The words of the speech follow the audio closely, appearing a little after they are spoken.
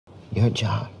Your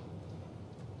job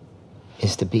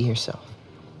is to be yourself.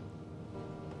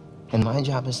 And my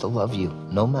job is to love you,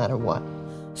 no matter what.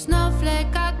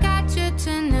 Snowflake, I got you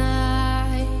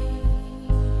tonight.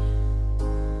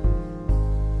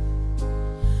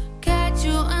 Catch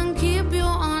you and keep you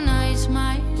on ice,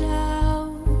 my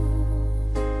love.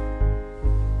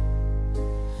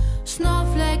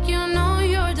 Snowflake, you know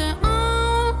you're the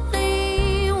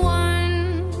only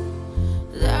one.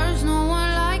 There's no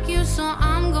one like you, so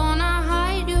I'm gonna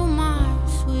hide you, my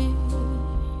sweet.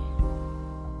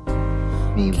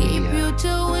 Keep you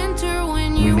till winter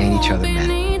when you made each other mad.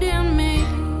 needing me.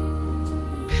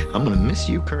 I'm gonna miss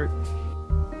you, Kurt.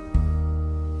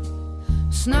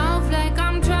 Snowflake,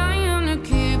 I'm trying to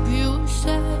keep you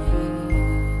safe.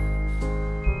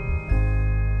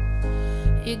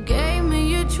 You gave me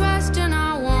your trust and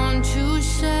I want you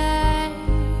safe.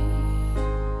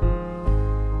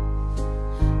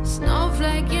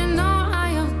 Snowflake, you know I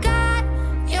have got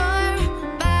your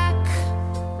back.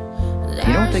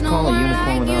 You know what they call a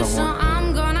unicorn without a so horn?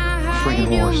 I'm gonna Friggin'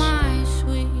 hide you, horse. my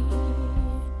sweet.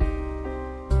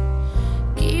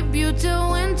 Keep you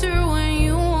till winter when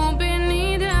you won't be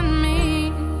needing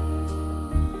me.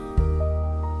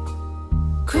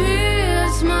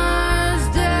 Christmas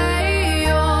Day,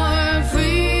 your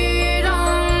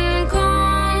freedom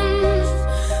comes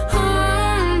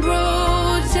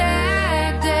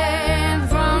unprotected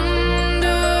from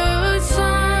the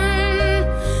sun.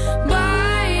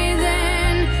 By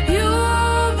then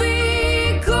you'll be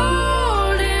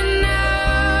cold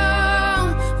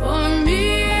enough for me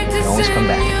to always come send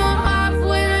back. you off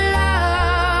with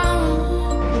love.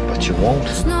 But you won't.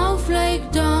 Snowflake,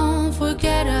 don't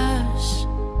forget us.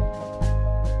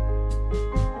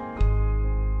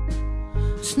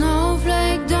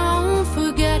 Snowflake, don't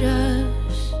forget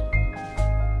us.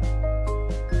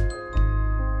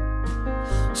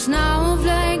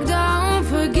 Snowflake, don't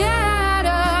forget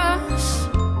us.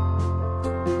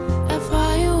 If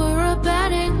I were a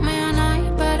betting man,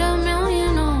 I'd bet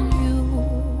 $1,000,000 on you.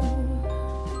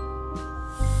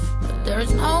 But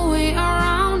there's no way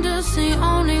around us, the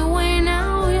only way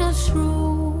now is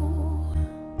through.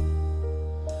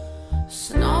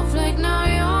 Snowflake, now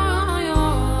you're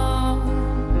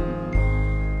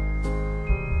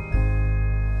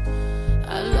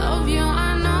I love you,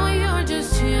 I know you're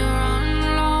just here on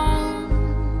loan.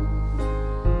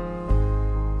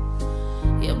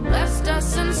 You blessed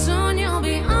us and soon you'll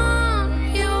be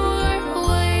on your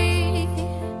way.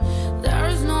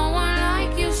 There's no one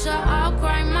like you, so I'll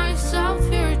cry myself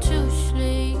here to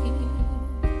sleep.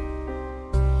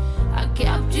 I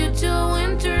kept you till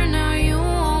winter, now you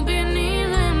won't be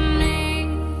needing me.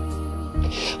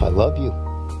 I love you.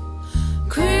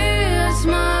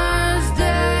 Christmas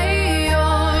Day,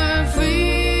 your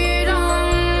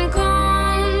freedom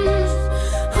comes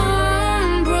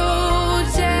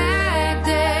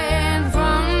unprotected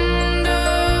from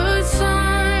the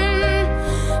sun.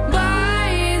 By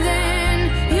then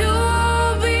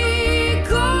you'll be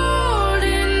cold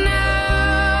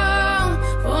enough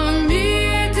for me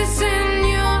to send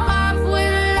you off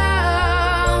with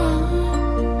love.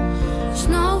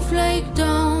 Snowflake,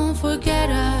 don't forget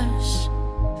us.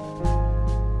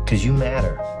 'Cause you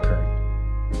matter, Kurt.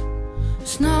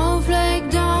 Snowflake,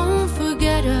 don't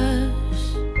forget us.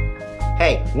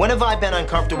 Hey, when have I been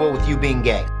uncomfortable with you being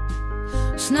gay?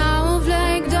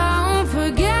 Snowflake, don't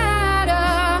forget